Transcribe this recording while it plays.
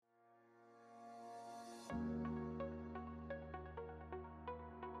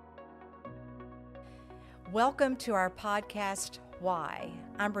Welcome to our podcast, Why?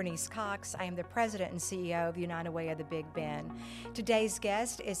 I'm Berneice Cox. I am the president and CEO of United Way of the Big Bend. Today's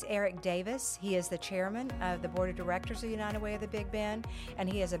guest is Erik Davis. He is the chairman of the board of directors of United Way of the Big Bend, and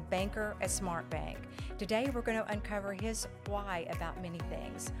he is a banker at SmartBank. Today, we're going to uncover his why about many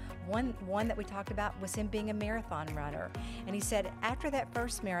things. One that we talked about was him being a marathon runner. And he said after that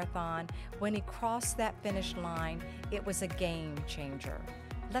first marathon, when he crossed that finish line, it was a game changer.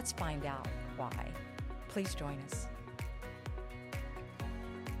 Let's find out why. Please join us.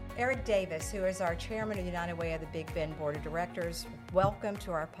 Erik Davis, who is our chairman of the United Way of the Big Bend Board of Directors, welcome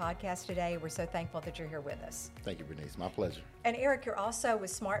to our podcast today. We're so thankful that you're here with us. Thank you, Berneice. My pleasure. And Erik, you're also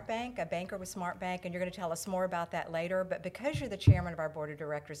with SmartBank, a banker with SmartBank, and you're going to tell us more about that later. But because you're the chairman of our board of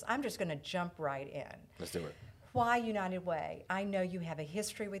directors, I'm just going to jump right in. Let's do it. Why United Way? I know you have a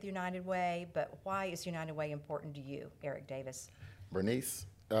history with United Way, but why is United Way important to you, Erik Davis? Berneice,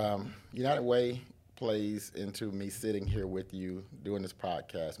 United Way plays into me sitting here with you doing this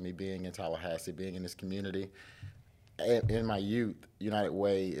podcast, me being in Tallahassee, being in this community. In my youth, United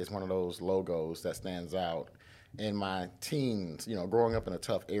Way is one of those logos that stands out. In my teens, growing up in a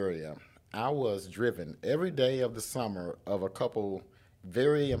tough area, I was driven every day of the summer of a couple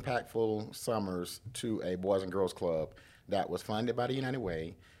very impactful summers to a Boys and Girls Club that was funded by the United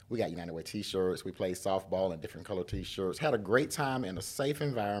Way. We got United Way t-shirts. We played softball in different color t-shirts. Had a great time in a safe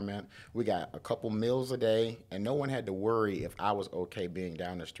environment. We got a couple meals a day, and no one had to worry if I was okay being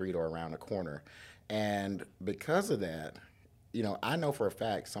down the street or around the corner. And because of that, I know for a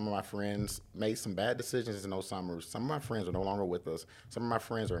fact some of my friends made some bad decisions in those summers. Some of my friends are no longer with us. Some of my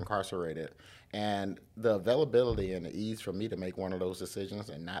friends are incarcerated. And the availability and the ease for me to make one of those decisions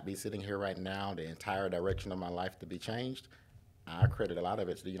and not be sitting here right now, the entire direction of my life to be changed, I credit a lot of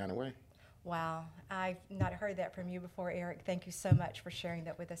it to the United Way. Wow, I've not heard that from you before, Erik. Thank you so much for sharing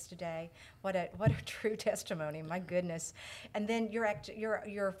that with us today. What a true testimony, my goodness. And then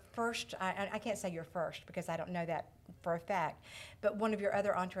your first, I can't say your first because I don't know that for a fact, but one of your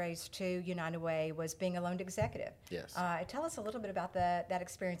other entrees to United Way was being a loan executive. Yes. Tell us a little bit about that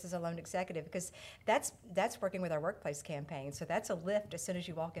experience as a loan executive, because that's working with our workplace campaign, so that's a lift as soon as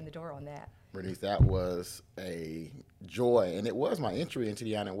you walk in the door on that. Berneice, that was a joy, and it was my entry into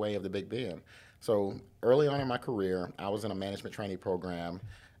the United Way of the Big Bend. So early on in my career, I was in a management training program,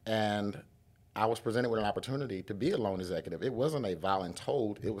 and I was presented with an opportunity to be a loan executive. It wasn't a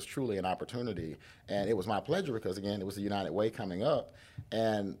voluntold, it was truly an opportunity. And it was my pleasure because, again, it was the United Way coming up.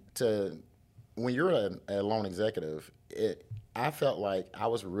 And when you're a loan executive, I felt like I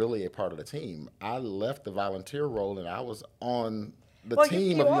was really a part of the team. I left the volunteer role and I was on the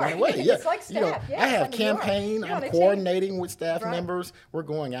team of United Way. Yeah. It's like staff. I have campaign, I'm coordinating with staff members. We're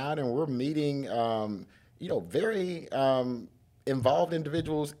going out and we're meeting, very involved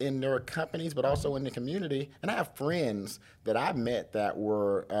individuals in their companies, but also in the community. And I have friends that I met that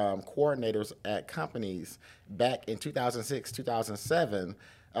were coordinators at companies back in 2006, 2007,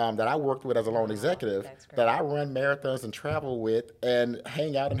 that I worked with as a loan executive, that I run marathons and travel with and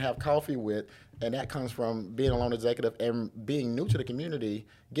hang out and have coffee with. And that comes from being a loan executive and being new to the community,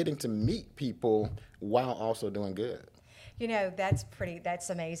 getting to meet people while also doing good. That's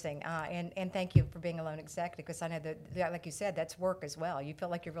amazing. And thank you for being a loan executive, because I know that, like you said, that's work as well. You feel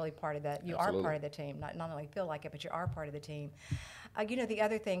like you're really part of that. You Absolutely. Are part of the team. Not only feel like it, but you are part of the team. The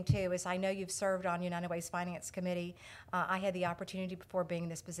other thing, too, is I know you've served on United Way's Finance Committee. I had the opportunity before being in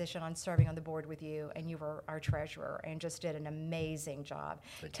this position on serving on the board with you, and you were our treasurer and just did an amazing job.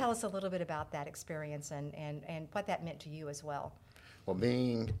 Tell us a little bit about that experience and what that meant to you as well. Well,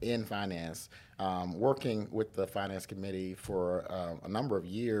 being in finance, working with the finance committee for a number of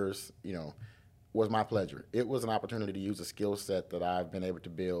years, was my pleasure. It was an opportunity to use a skill set that I've been able to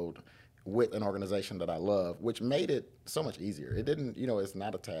build with an organization that I love, which made it so much easier. It didn't, it's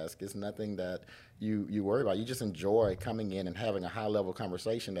not a task. It's nothing that you worry about. You just enjoy coming in and having a high-level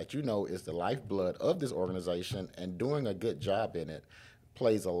conversation that is the lifeblood of this organization, and doing a good job in it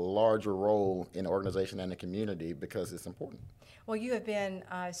plays a larger role in the organization and the community because it's important. Well, you have been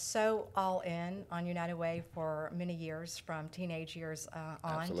so all in on United Way for many years, from teenage years on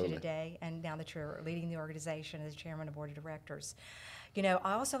Absolutely. To today, and now that you're leading the organization as chairman of the board of directors. I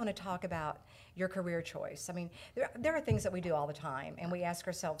also want to talk about your career choice. I mean, there are things that we do all the time, and we ask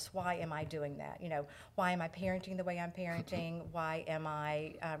ourselves, why am I doing that? Why am I parenting the way I'm parenting? Why am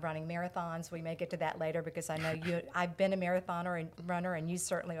I running marathons? We may get to that later, because I know I've been a marathoner and runner, and you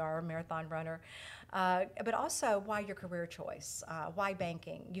certainly are a marathon runner. But also, why your career choice? Why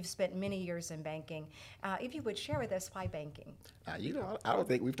banking? You've spent many years in banking. If you would share with us, why banking? I don't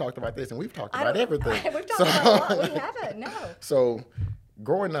think we've talked about this, and we've talked about everything. We've talked about a lot. We haven't, no. So,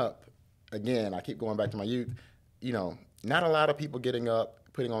 growing up, again, I keep going back to my youth, not a lot of people getting up,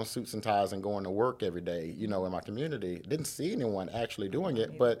 putting on suits and ties and going to work every day, in my community. Didn't see anyone actually doing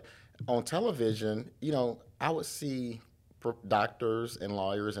it, but on television, I would see doctors and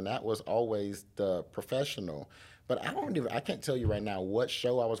lawyers, and that was always the professional. But I can't tell you right now what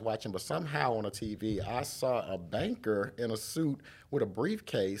show I was watching, but somehow on a TV, I saw a banker in a suit with a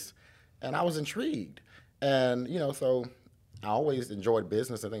briefcase, and I was intrigued. And, so I always enjoyed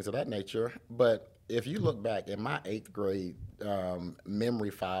business and things of that nature. But if you look back in my 8th grade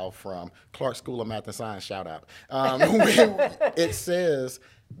memory file from Clark School of Math and Science, shout out, it says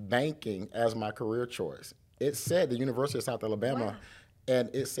banking as my career choice. It said the University of South Alabama. Wow.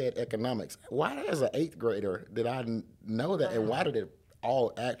 And it said economics. Why, as an 8th grader, did I know that, and why did it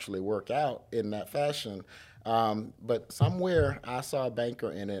all actually work out in that fashion? But somewhere I saw a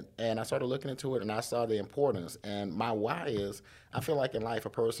banker in it, and I started looking into it, and I saw the importance. And my why is, I feel like in life a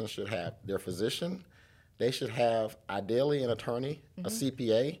person should have their physician, they should have ideally an attorney, a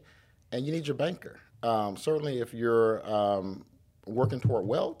CPA, and you need your banker. Certainly if you're working toward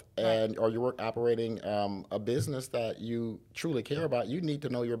wealth or you're operating a business that you truly care about, you need to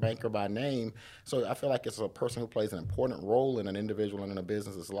know your banker by name. So I feel like it's a person who plays an important role in an individual and in a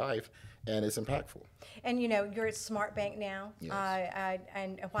business's life, and it's impactful. And you're at SmartBank now. Yes.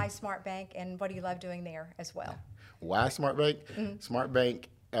 And why SmartBank, and what do you love doing there as well? Why SmartBank? SmartBank,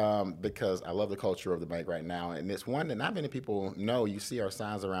 because I love the culture of the bank right now, and it's one that not many people know. You see our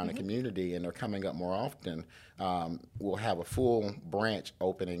signs around the community, and they're coming up more often. We'll have a full branch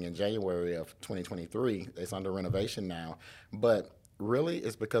opening in January of 2023. It's under renovation now, but really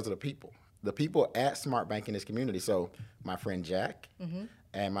it's because of the people. The people at SmartBank in this community. So my friend Jack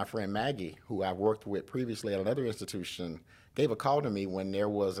and my friend Maggie, who I've worked with previously at another institution, gave a call to me when there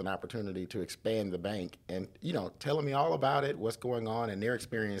was an opportunity to expand the bank and, telling me all about it, what's going on, and their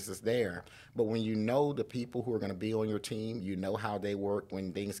experiences there. But when you know the people who are going to be on your team, you know how they work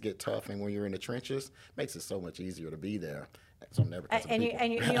when things get tough and when you're in the trenches, it makes it so much easier to be there. So never and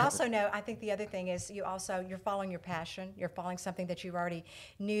you also know, I think the other thing is you're following your passion. You're following something that you already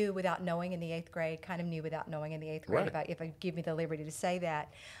knew without knowing in the 8th grade, kind of knew without knowing in the 8th grade, if I give me the liberty to say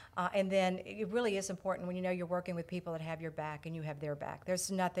that. And then it really is important when you're working with people that have your back and you have their back. There's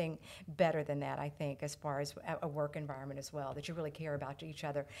nothing better than that, I think, as far as a work environment as well, that you really care about each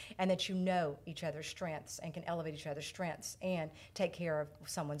other and that you know each other's strengths and can elevate each other's strengths and take care of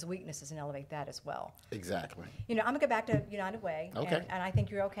someone's weaknesses and elevate that as well. Exactly. I'm going to go back to United Way, okay. and I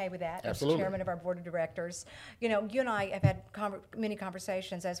think you're okay with that. Absolutely. As chairman of our board of directors. You and I have had many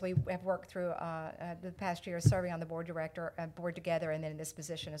conversations as we have worked through the past year serving on the board together, and then in this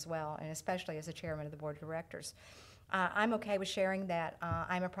position as well, and especially as the chairman of the board of directors. I'm okay with sharing that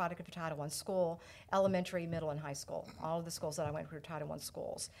I'm a product of a Title I school, elementary, middle, and high school. All of the schools that I went through were Title I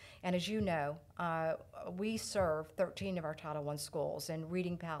schools. And as you know, we serve 13 of our Title I schools, and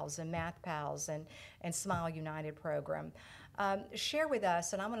Reading Pals and Math Pals and Smile United program. Share with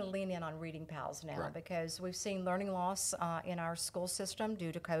us, and I'm going to lean in on Reading Pals now, because we've seen learning loss in our school system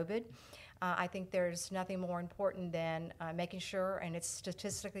due to COVID. I think there's nothing more important than making sure, and it's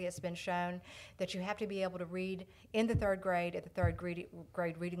been shown, that you have to be able to read in the 3rd grade at the 3rd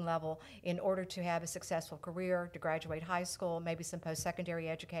grade reading level in order to have a successful career, to graduate high school, maybe some post-secondary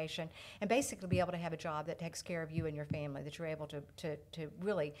education, and basically be able to have a job that takes care of you and your family, that you're able to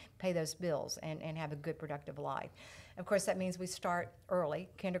really pay those bills and have a good, productive life. Of course, that means we start early,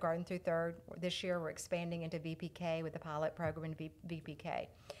 kindergarten through 3rd. This year, we're expanding into VPK with the pilot program in VPK.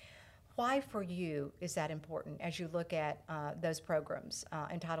 Why for you is that important as you look at those programs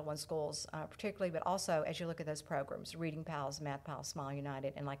in Title I schools particularly, but also as you look at those programs, Reading Pals, Math Pals, Smile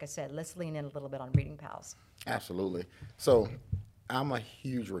United, and like I said, let's lean in a little bit on Reading Pals. Absolutely. So I'm a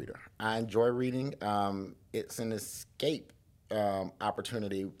huge reader. I enjoy reading. It's an escape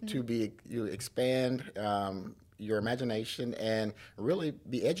opportunity to expand your imagination and really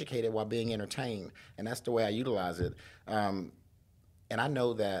be educated while being entertained, and that's the way I utilize it. And I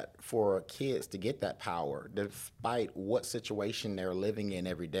know that for kids to get that power, despite what situation they're living in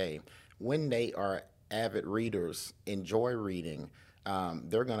every day, when they are avid readers, enjoy reading,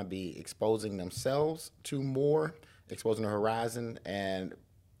 they're going to be exposing themselves to more, exposing the horizon, and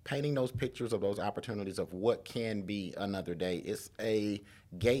painting those pictures of those opportunities of what can be another day. It's a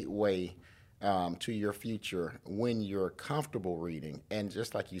gateway to your future when you're comfortable reading. And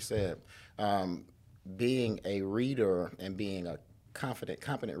just like you said, being a reader and being a confident,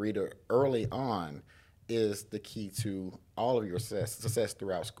 competent reader early on is the key to all of your success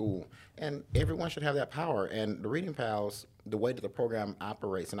throughout school. And everyone should have that power. And the Reading Pals, the way that the program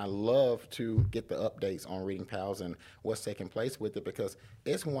operates, and I love to get the updates on Reading Pals and what's taking place with it, because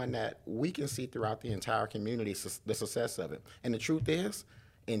it's one that we can see throughout the entire community, the success of it. And the truth is,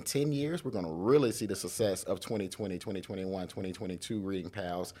 in 10 years, we're going to really see the success of 2020, 2021, 2022 Reading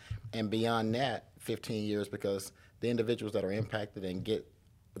Pals, and beyond that, 15 years, because the individuals that are impacted and get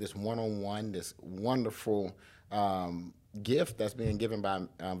this one-on-one, this wonderful gift that's being given by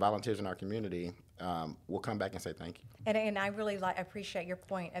volunteers in our community will come back and say thank you. And I really appreciate your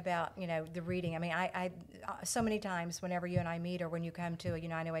point about, the reading. I mean, I so many times whenever you and I meet or when you come to a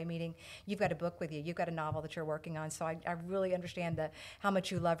United Way meeting, you've got a book with you. You've got a novel that you're working on. So I really understand how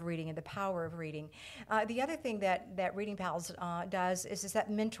much you love reading and the power of reading. The other thing that Reading Pals does is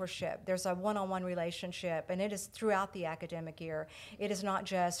that mentorship. There's a one-on-one relationship, and it is throughout the academic year. It is not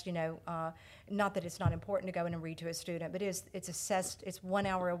just, not that it's not important to go in and read to a student, but it's assessed. It's 1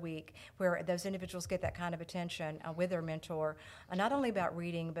 hour a week where those individuals get that kind of attention with their mentor, not only about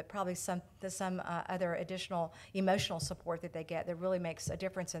reading, but probably some other additional emotional support that they get that really makes a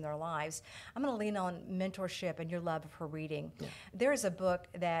difference in their lives. I'm going to lean on mentorship and your love for reading. Yeah. There is a book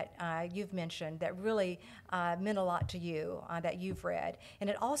that you've mentioned that really meant a lot to you that you've read, and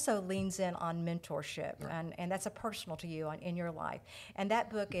it also leans in on mentorship, right. and that's a personal to you in your life. And that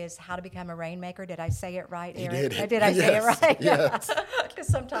book is How to Become a Rainmaker. Did I say it right, Eric? Did I say it right? Yes. Because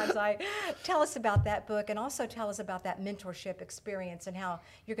sometimes tell us about that book, and also tell us about that mentorship experience and how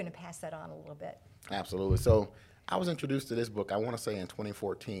you're going to pass that on a little bit. Absolutely. So I was introduced to this book, I want to say in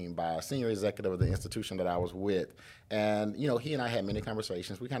 2014, by a senior executive of the institution that I was with. And, he and I had many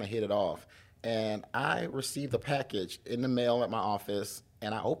conversations. We kind of hit it off. And I received a package in the mail at my office,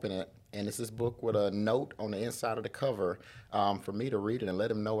 and I opened it. And it's this book with a note on the inside of the cover for me to read it and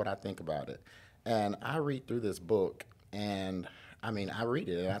let him know what I think about it. And I read through this book, and I read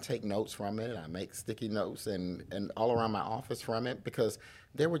it, and I take notes from it, and I make sticky notes and all around my office from it, because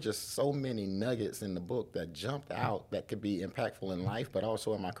there were just so many nuggets in the book that jumped out that could be impactful in life, but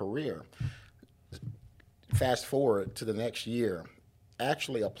also in my career. Fast forward to the next year,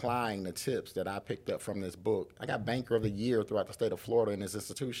 actually applying the tips that I picked up from this book. I got Banker of the Year throughout the state of Florida in this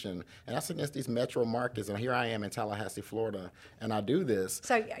institution, and that's against these metro markets, and here I am in Tallahassee, Florida, and I do this.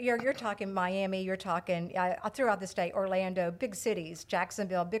 So you're talking Miami, you're talking throughout the state, Orlando, big cities,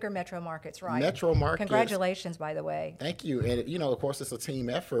 Jacksonville, bigger metro markets, right? Metro markets. Congratulations, by the way. Thank you. And, of course, it's a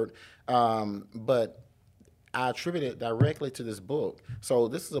team effort, but I attribute it directly to this book. So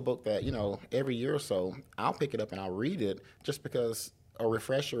this is a book that, every year or so, I'll pick it up and I'll read it just because a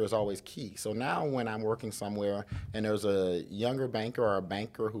refresher is always key. So now when I'm working somewhere and there's a younger banker or a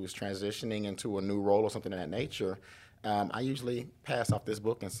banker who's transitioning into a new role or something of that nature, I usually pass off this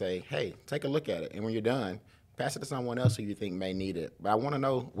book and say, hey, take a look at it. And when you're done, pass it to someone else who you think may need it. But I want to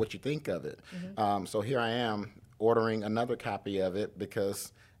know what you think of it. Mm-hmm. So here I am ordering another copy of it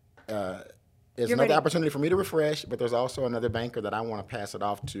because it's another opportunity for me to refresh, but there's also another banker that I want to pass it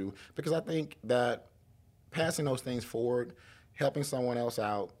off to, because I think that passing those things forward, helping someone else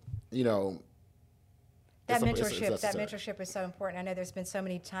out, that mentorship is so important. I know there's been so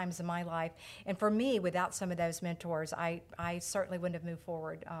many times in my life, and for me, without some of those mentors, I certainly wouldn't have moved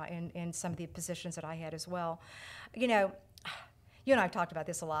forward in some of the positions that I had as well. You and I have talked about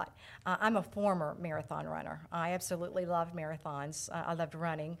this a lot. I'm a former marathon runner. I absolutely loved marathons. I loved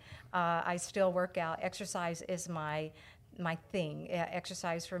running. I still work out. Exercise is my thing.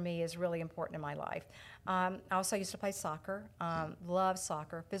 Exercise for me is really important in my life. I also used to play soccer. Love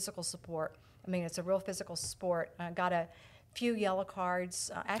soccer, physical sport. It's a real physical sport. Got a few yellow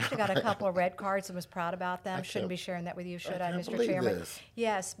cards. Actually got a couple of red cards and was proud about them. Shouldn't be sharing that with you, should I, Mr. Chairman? This.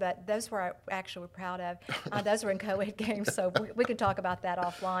 Yes, but those were I actually proud of. Those were in co-ed games, so we can talk about that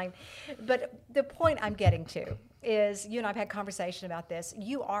offline. But the point I'm getting to is, you and I have had conversation about this.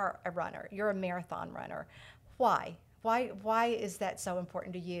 You are a runner. You're a marathon runner. Why? Why is that so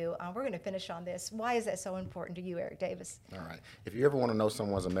important to you? We're going to finish on this. Why is that so important to you, Erik Davis? All right. If you ever want to know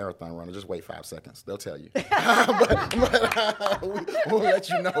someone's a marathon runner, just wait 5 seconds. They'll tell you. We'll let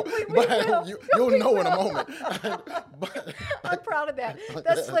you know. You'll know in a moment. I'm proud of that.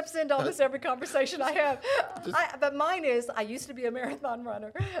 That slips into almost every conversation I have. But mine is, I used to be a marathon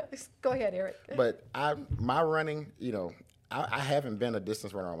runner. Go ahead, Erik. But my running, I haven't been a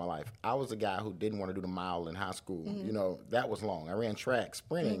distance runner all my life. I was a guy who didn't want to do the mile in high school. Mm-hmm. That was long. I ran track,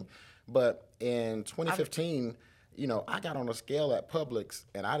 sprinting. Mm-hmm. But in 2015, I got on a scale at Publix,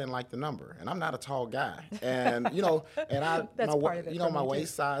 and I didn't like the number. And I'm not a tall guy. And, my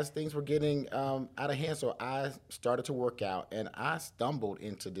waist size, things were getting out of hand. So I started to work out, and I stumbled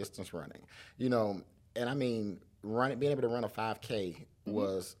into distance running. Being able to run a 5K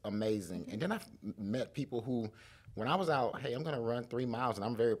was amazing. And then I met people who When I was out, hey, I'm going to run 3 miles, and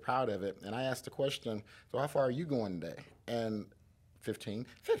I'm very proud of it. And I asked the question, so how far are you going today? And 15.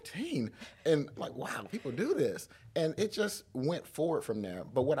 And like, wow, people do this. And it just went forward from there.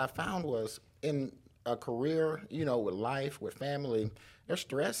 But what I found was in a career, with life, with family, there's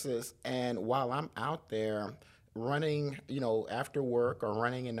stresses. And while I'm out there running, after work or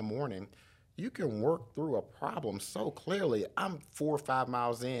running in the morning, you can work through a problem so clearly. I'm 4 or 5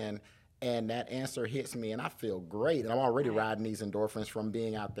 miles in, and that answer hits me, and I feel great. And I'm already riding these endorphins from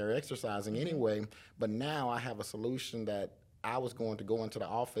being out there exercising anyway. But now I have a solution that I was going to go into the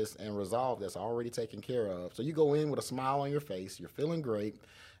office and resolve that's already taken care of. So you go in with a smile on your face, you're feeling great,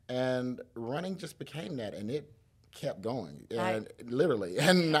 and running just became that, and it kept going, and literally.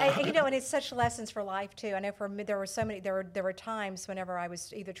 And and it's such lessons for life too. I know for me, there were times whenever I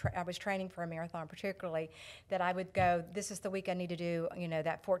was I was training for a marathon, particularly, that I would go, this is the week I need to do,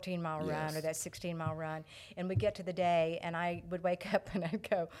 that 14-mile run or that 16-mile run, and we get to the day, and I would wake up and I'd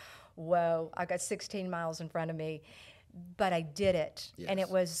go, whoa, I got 16 miles in front of me. But I did it, and it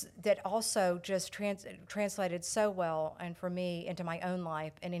was that also just translated so well, and for me into my own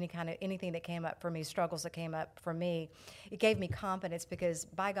life and anything that came up for me, struggles that came up for me, it gave me confidence because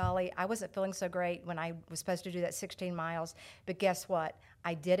by golly, I wasn't feeling so great when I was supposed to do that 16 miles. But guess what?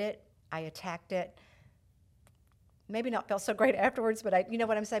 I did it. I attacked it. Maybe not felt so great afterwards, but you know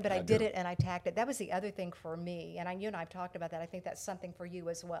what I'm saying. But I did it and I attacked it. That was the other thing for me, and you and I've talked about that. I think that's something for you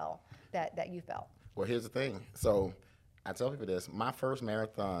as well that you felt. Well, here's the thing. So I tell people this. My first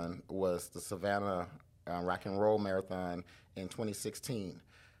marathon was the Savannah Rock and Roll Marathon in 2016.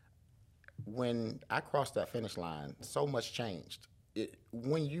 When I crossed that finish line, so much changed.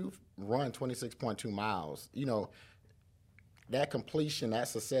 When you run 26.2 miles, that completion, that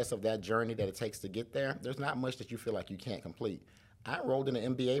success of that journey that it takes to get there, there's not much that you feel like you can't complete. I enrolled in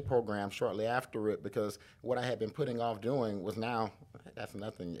an MBA program shortly after it because what I had been putting off doing was now, that's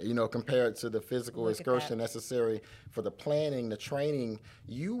nothing, compared to the physical excursion necessary for the planning, the training.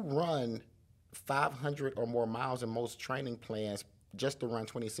 You run 500 or more miles in most training plans just to run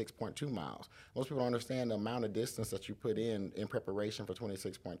 26.2 miles. Most people don't understand the amount of distance that you put in preparation for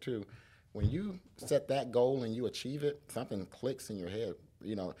 26.2. When you set that goal and you achieve it, something clicks in your head.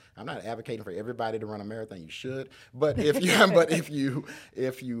 I'm not advocating for everybody to run a marathon. You should, but if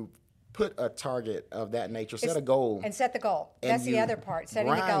you put a target of that nature, set a goal, and set the goal. That's the other part.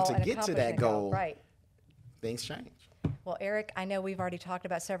 Setting the goal to and get to that goal. Right. Things change. Well, Erik, I know we've already talked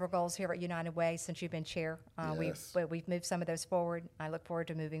about several goals here at United Way since you've been chair. Yes. We've moved some of those forward. I look forward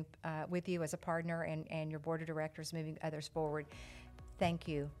to moving with you as a partner and your board of directors moving others forward. Thank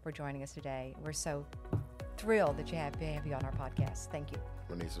you for joining us today. We're so thrilled that you have you on our podcast. Thank you.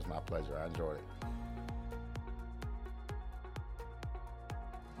 Berneice, it was my pleasure. I enjoyed it.